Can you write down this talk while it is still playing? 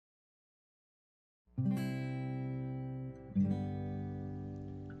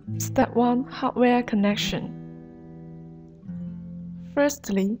Step 1. Hardware connection.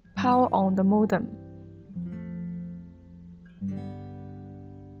 Firstly, power on the modem.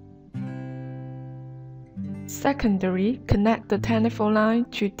 Secondly, connect the telephone line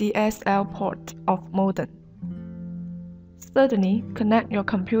to DSL port of modem. Thirdly, connect your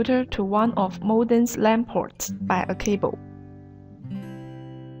computer to one of modem's LAN ports by a cable.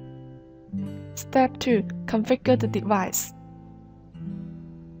 Step 2. Configure the device.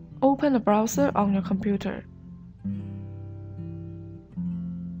 Open a browser on your computer.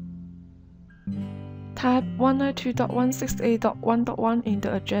 Type 192.168.1.1 in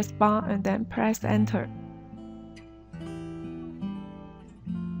the address bar and then press Enter.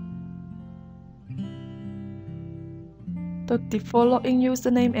 The default login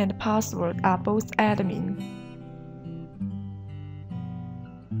username and password are both admin.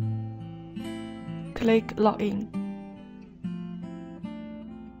 Click Login.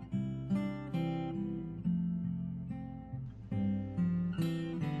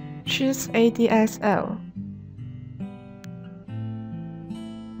 Choose ADSL.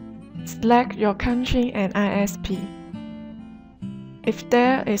 Select your country and ISP. If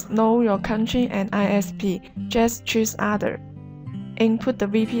there is no your country and ISP, just choose Other. Input the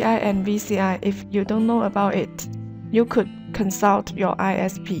VPI and VCI if you don't know about it. You could consult your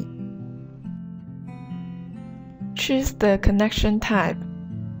ISP. Choose the connection type.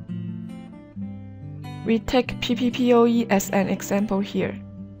 We take PPPoE as an example here.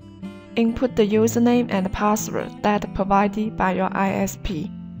 Input the username and password that provided by your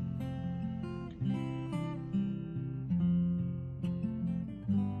ISP.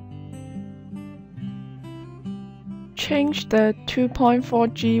 Change the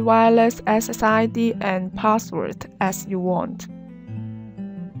 2.4G wireless SSID and password as you want.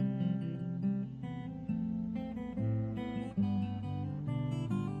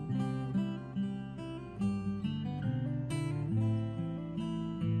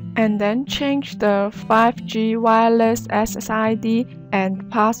 And then change the 5G wireless SSID and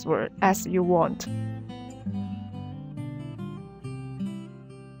password as you want.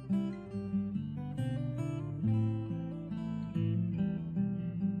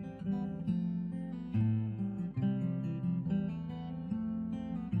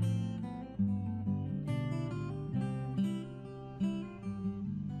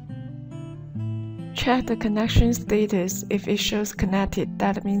 Check the connection status. If it shows connected,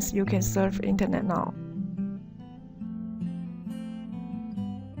 that means you can surf internet now.